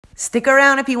Stick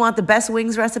around if you want the best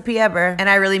wings recipe ever, and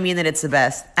I really mean that it's the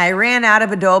best. I ran out of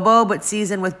adobo, but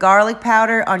seasoned with garlic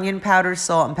powder, onion powder,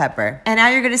 salt, and pepper. And now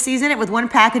you're gonna season it with 1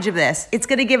 package of this. It's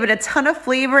gonna give it a ton of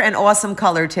flavor and awesome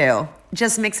color too.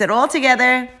 Just mix it all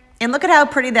together, and look at how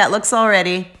pretty that looks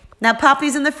already. Now pop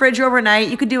these in the fridge overnight.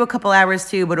 You could do a couple hours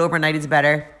too, but overnight is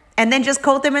better. And then just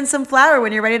coat them in some flour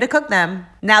when you're ready to cook them.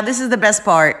 Now this is the best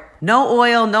part. No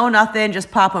oil, no nothing,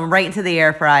 just pop them right into the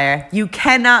air fryer. You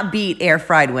cannot beat air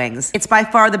fried wings. It's by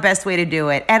far the best way to do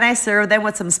it, and I serve them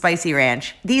with some spicy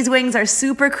ranch. These wings are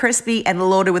super crispy and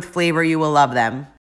loaded with flavor. You will love them.